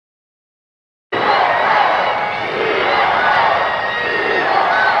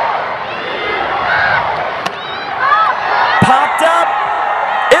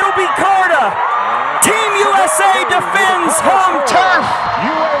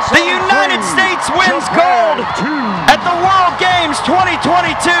States wins gold at the World Games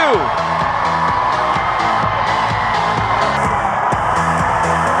 2022.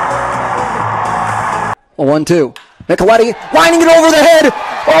 1-2. Nicoletti lining it over the head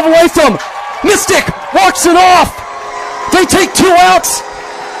of Latham. Mystic walks it off. They take 2 outs.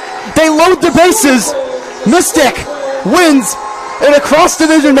 They load the bases. Mystic wins in a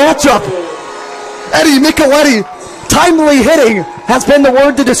cross-division matchup. Eddie Nicoletti, timely hitting has been the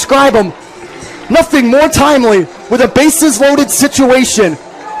word to describe him. Nothing more timely with a bases-loaded situation.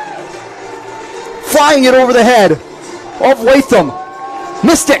 Flying it over the head of Latham.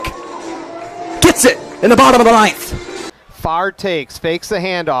 Mystic gets it in the bottom of the 9th. Farr takes, fakes the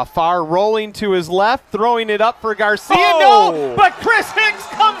handoff. Farr rolling to his left, throwing it up for Garcia. Oh. No, but Chris Hicks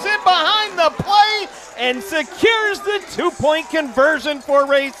comes in behind the play and secures the 2-point conversion for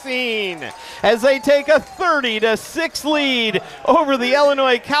Racine as they take a 30-6 lead over the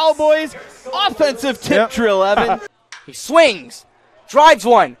Illinois Cowboys. Offensive tip drill, Evan. He swings, drives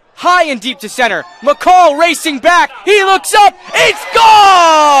one, high and deep to center. McCall racing back. He looks up. It's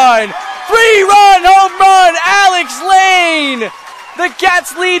gone! 3-run home run, Alex Lane. The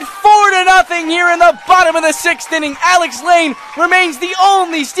Cats lead 4-0 here in the bottom of the 6th inning. Alex Lane remains the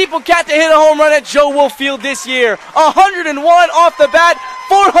only Steeple Cat to hit a home run at Joe Wolf Field this year. 101 off the bat,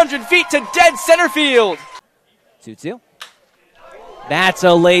 400 feet to dead center field. 2-2. That's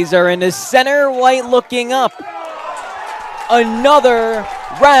a laser into center. White looking up. Another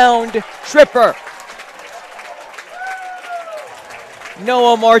round tripper.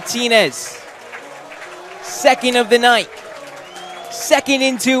 Noah Martinez, second of the night, second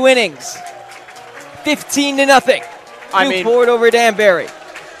in 2 innings, 15-0. Newport over Danbury.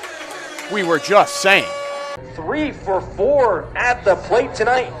 We were just saying. 3 for 4 at the plate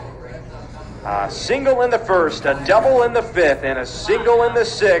tonight. A single in the first, a double in the 5th, and a single in the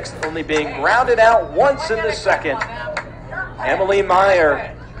 6th, only being grounded out once in the 2nd. Emily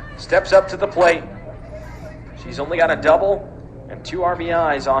Meyer steps up to the plate. She's only got a double and 2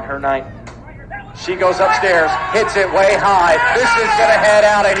 RBIs on her night. She goes upstairs, hits it way high. This is going to head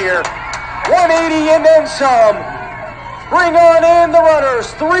out of here. 180 and then some. Bring on in the runners.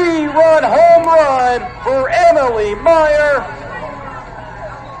 3-run home run for Emily Meyer.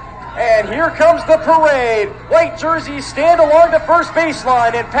 And here comes the parade. White jerseys stand along the first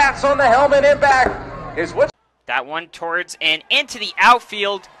baseline and pats on the helmet and back is what. That one towards and into the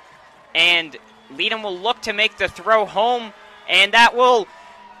outfield. And Leadham will look to make the throw home. And that will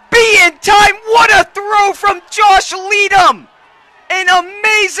be in time. What a throw from Josh Leadham! An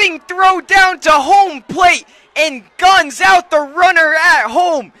amazing throw down to home plate and guns out the runner at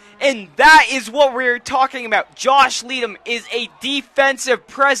home. And that is what we're talking about. Josh Leadham is a defensive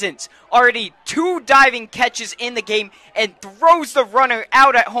presence. Already 2 diving catches in the game and throws the runner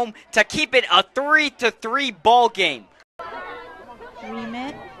out at home to keep it a 3-3 ball game.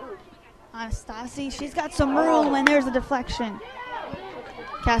 Remit. Anastasi, she's got some room, and there's a deflection.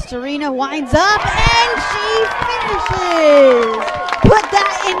 Castorina winds up, and she finishes. Put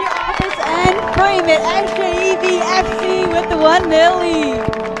that in your office and frame it. SJEV FC with the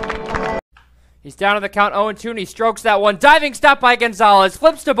 1-0 lead. He's down on the count 0-2, and he strokes that one. Diving stop by Gonzalez.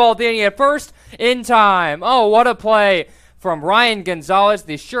 Flips to Baldini at first in time. Oh, what a play from Ryan Gonzalez,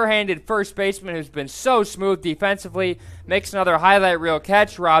 the sure-handed first baseman who's been so smooth defensively. Makes another highlight reel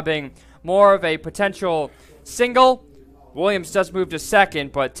catch, robbing more of a potential single. Williams does move to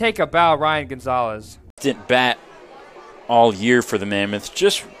second, but take a bow, Ryan Gonzalez. Didn't bat all year for the Mammoths,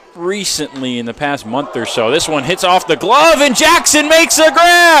 just recently in the past month or so. This one hits off the glove, and Jackson makes a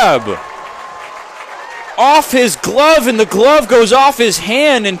grab! Off his glove, and the glove goes off his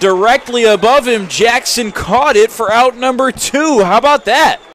hand, and directly above him, Jackson caught it for out number 2. How about that?